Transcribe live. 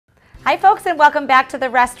Hi folks, and welcome back to the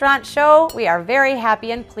restaurant show. We are very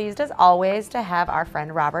happy and pleased as always to have our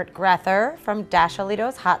friend Robert Grether from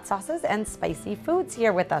Dashelito's Hot Sauces and Spicy Foods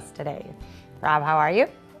here with us today. Rob, how are you?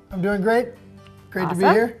 I'm doing great. Great Awesome. to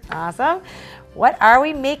be here. Awesome. What are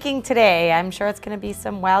we making today? I'm sure it's going to be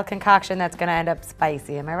some wild concoction that's going to end up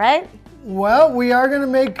spicy. Am I right? Well, we are going to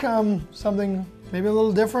make something maybe a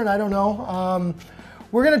little different. I don't know.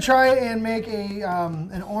 We're going to try and make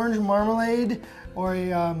an orange marmalade or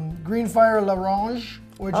a green fire l'orange,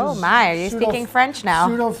 which oh is my, are you speaking French now?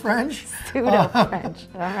 Pseudo-French. Pseudo-French,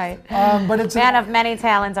 all right. But it's Man of many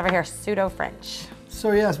talents over here, pseudo-French.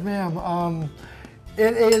 So yes, ma'am.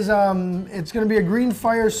 It's going to be a green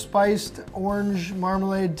fire spiced orange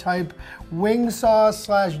marmalade type wing sauce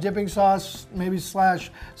 / dipping sauce, maybe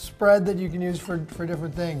 / spread that you can use for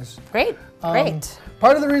different things. Great, great.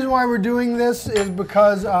 Part of the reason why we're doing this is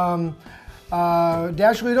because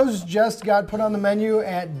Dashelito's just got put on the menu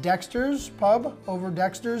at Dexter's Pub,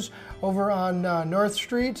 Dexter's over on North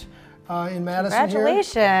Street in Madison.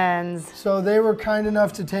 Congratulations. Here. So they were kind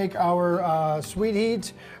enough to take our sweet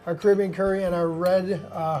heat, our Caribbean curry, and our red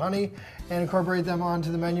honey and incorporate them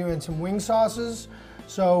onto the menu and some wing sauces.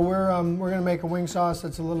 So we're going to make a wing sauce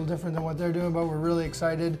that's a little different than what they're doing, but we're really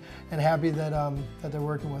excited and happy that that they're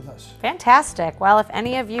working with us. Fantastic. Well, if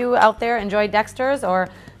any of you out there enjoy Dexter's, or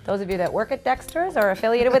those of you that work at Dexter's or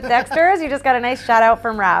affiliated with Dexter's, you just got a nice shout out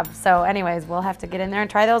from Rob. So anyways, we'll have to get in there and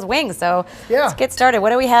try those wings. So yeah. Let's get started. What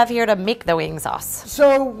do we have here to make the wing sauce?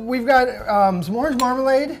 So we've got some orange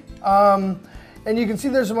marmalade. And you can see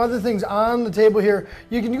there's some other things on the table here.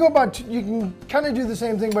 You can kind of do the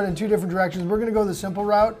same thing, but in two different directions. We're gonna go the simple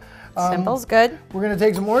route. Simple's good. We're gonna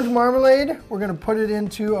take some orange marmalade. We're gonna put it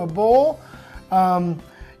into a bowl.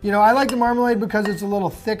 You know, I like the marmalade because it's a little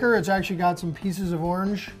thicker. It's actually got some pieces of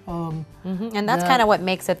orange. And that's kind of what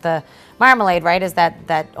makes it the marmalade, right? Is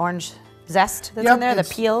that orange zest that's in there, the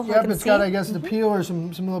peel? Yep, it's got, I guess, the peel or some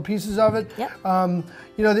little pieces of it. Yep.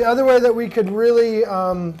 You know, the other way that we could really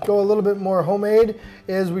go a little bit more homemade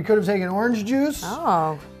is we could have taken orange juice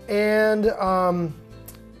and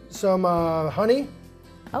some honey.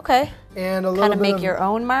 Okay. And a little kind of bit make your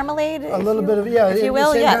own marmalade, a little bit of if you will,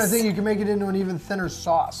 the same yes. kind of thing. You can make it into an even thinner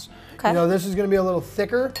sauce. Okay. You know, this is going to be a little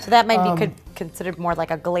thicker. So that might be considered more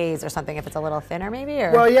like a glaze or something if it's a little thinner, maybe.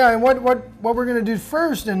 Or? Well, yeah. And what we're going to do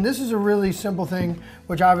first, and this is a really simple thing,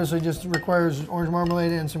 which obviously just requires orange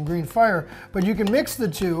marmalade and some green fire. But you can mix the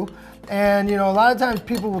two, and you know, a lot of times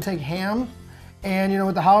people will take ham. And you know,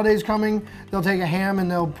 with the holidays coming, they'll take a ham and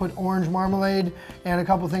they'll put orange marmalade and a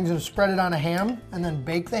couple things and spread it on a ham and then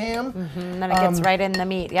bake the ham. Then it gets right in the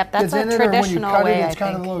meat. Yep, that's a traditional when you cut way, it's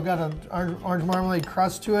kind of got an orange marmalade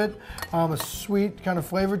crust to it, a sweet kind of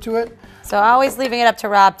flavor to it. So always leaving it up to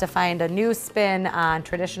Rob to find a new spin on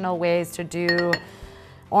traditional ways to do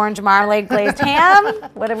orange marmalade glazed ham.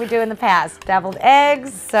 What did we do in the past? Deviled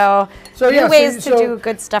eggs. So new ways to do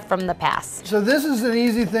good stuff from the past. So this is an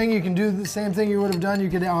easy thing. You can do the same thing you would have done. You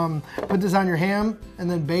could put this on your ham and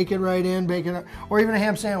then bake it right in, or even a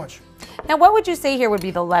ham sandwich. Now, what would you say here would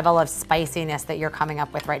be the level of spiciness that you're coming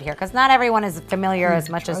up with right here? Because not everyone is familiar as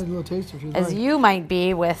much as you might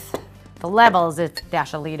be with the levels at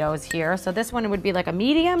Dashelito's here. So this one would be like a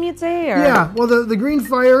medium, you'd say? Or? Yeah, well, the green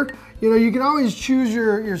fire, you know, you can always choose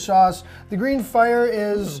your sauce. The green fire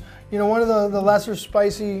is, you know, one of the lesser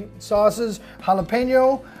spicy sauces.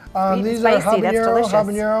 Jalapeno. These are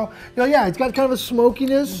habanero. You know, yeah, it's got kind of a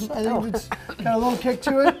smokiness. I think it's got a little kick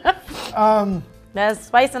to it. There's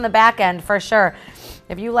spice in the back end for sure.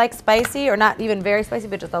 If you like spicy, or not even very spicy,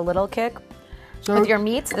 but just a little kick, with your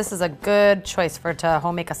meats, this is a good choice to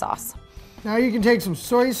home make a sauce. Now you can take some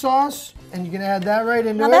soy sauce and you can add that right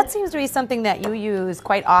into it. Now that seems to be something that you use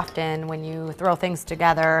quite often when you throw things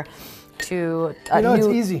together to it's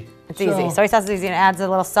easy. It's easy. Soy sauce is easy and it adds a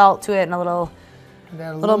little salt to it and a little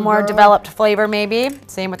more developed flavor maybe.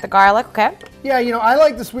 Same with the garlic, okay? Yeah, you know, I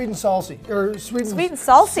like the sweet and salty. Sweet and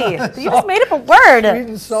salty. You just made up a word. Sweet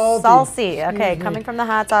and salty. Salty, okay, coming from the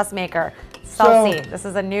hot sauce maker. Salty. This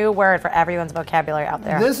is a new word for everyone's vocabulary out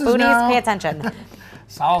there. Foodies, pay attention.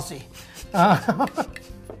 Salty.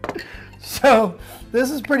 So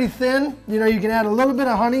this is pretty thin. You know, you can add a little bit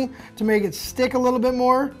of honey to make it stick a little bit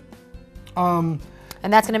more. And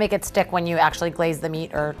that's going to make it stick when you actually glaze the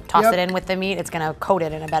meat or toss it in with the meat. It's going to coat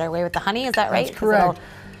it in a better way with the honey. Is that right? That's correct.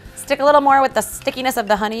 Stick a little more with the stickiness of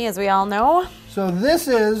the honey, as we all know. So this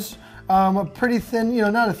is a pretty thin, you know,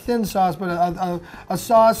 not a thin sauce, but a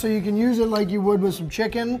sauce, so you can use it like you would with some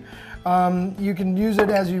chicken. You can use it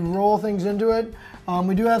as you roll things into it.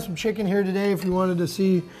 We do have some chicken here today if you wanted to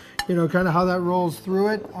see, you know, kind of how that rolls through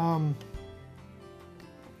it.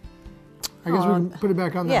 I guess we can put it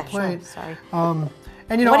back on that plate. Sure. Sorry.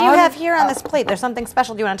 And you know, what do you have here on this plate? There's something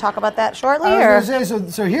special. Do you want to talk about that shortly? I was going to say,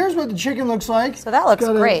 so here's what the chicken looks like. So that looks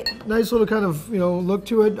great. Nice little kind of, look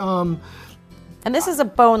to it. And this is a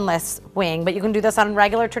boneless wing, but you can do this on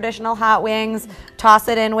regular traditional hot wings. Toss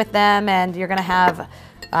it in with them, and you're going to have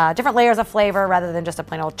different layers of flavor rather than just a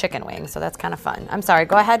plain old chicken wing. So that's kind of fun. I'm sorry.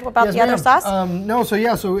 Go ahead about the other sauce. No.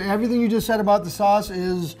 So everything you just said about the sauce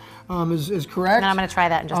is correct. And I'm going to try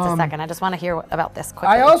that in just a second. I just want to hear about this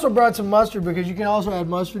quickly. I also brought some mustard because you can also add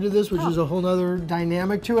mustard to this, which is a whole other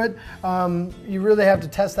dynamic to it. You really have to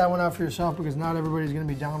test that one out for yourself because not everybody's going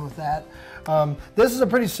to be down with that. This is a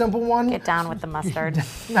pretty simple one. Get down with the mustard.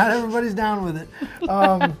 Not everybody's down with it.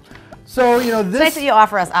 So this. It's nice that you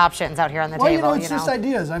offer us options out here on the table. Well, it's just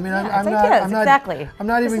ideas. I mean, I'm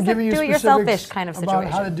not even giving you do-it-yourselfish kind of about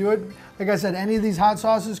situation. how to do it. Like I said, any of these hot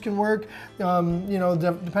sauces can work.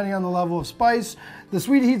 Depending on the level of spice. The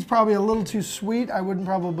sweet heat's probably a little too sweet. I wouldn't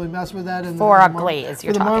probably mess with that. For a glaze,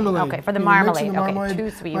 you're talking. Marmalade. Okay, for the marmalade. Marmalade. Okay, too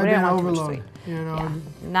sweet. Might We be don't an want overload. too much sweet. Yeah,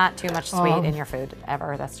 not too much sweet in your food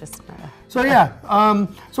ever. That's just. So yeah.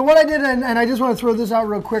 So what I did, and I just want to throw this out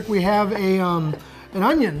real quick. We have an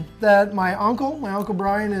onion that my uncle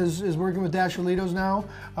Brian is working with Dashelitos now.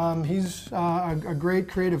 He's a great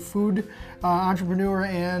creative food entrepreneur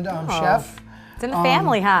and chef. It's in the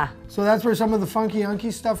family, huh? So that's where some of the funky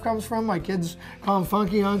unky stuff comes from. My kids call him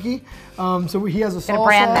funky unky. So he has a salsa. Gonna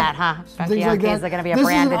brand that, huh? Funky unky is going to be a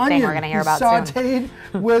branded thing we're going to hear about soon. Sauteed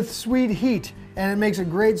with sweet heat. And it makes a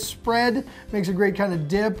great spread, makes a great kind of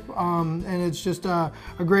dip, and it's just a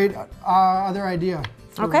great other idea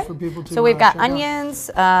for people to So we've got onions,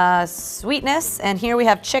 sweetness, and here we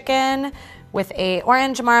have chicken with a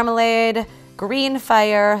orange marmalade, green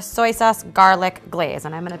fire, soy sauce, garlic glaze.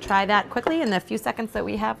 And I'm going to try that quickly in the few seconds that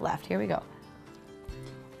we have left. Here we go.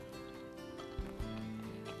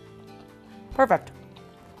 Perfect.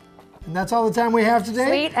 And that's all the time we have today.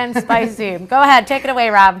 Sweet and spicy. Go ahead, take it away,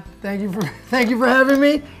 Rob. Thank you for having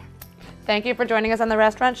me. Thank you for joining us on the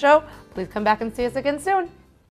Restaurant Show. Please come back and see us again soon.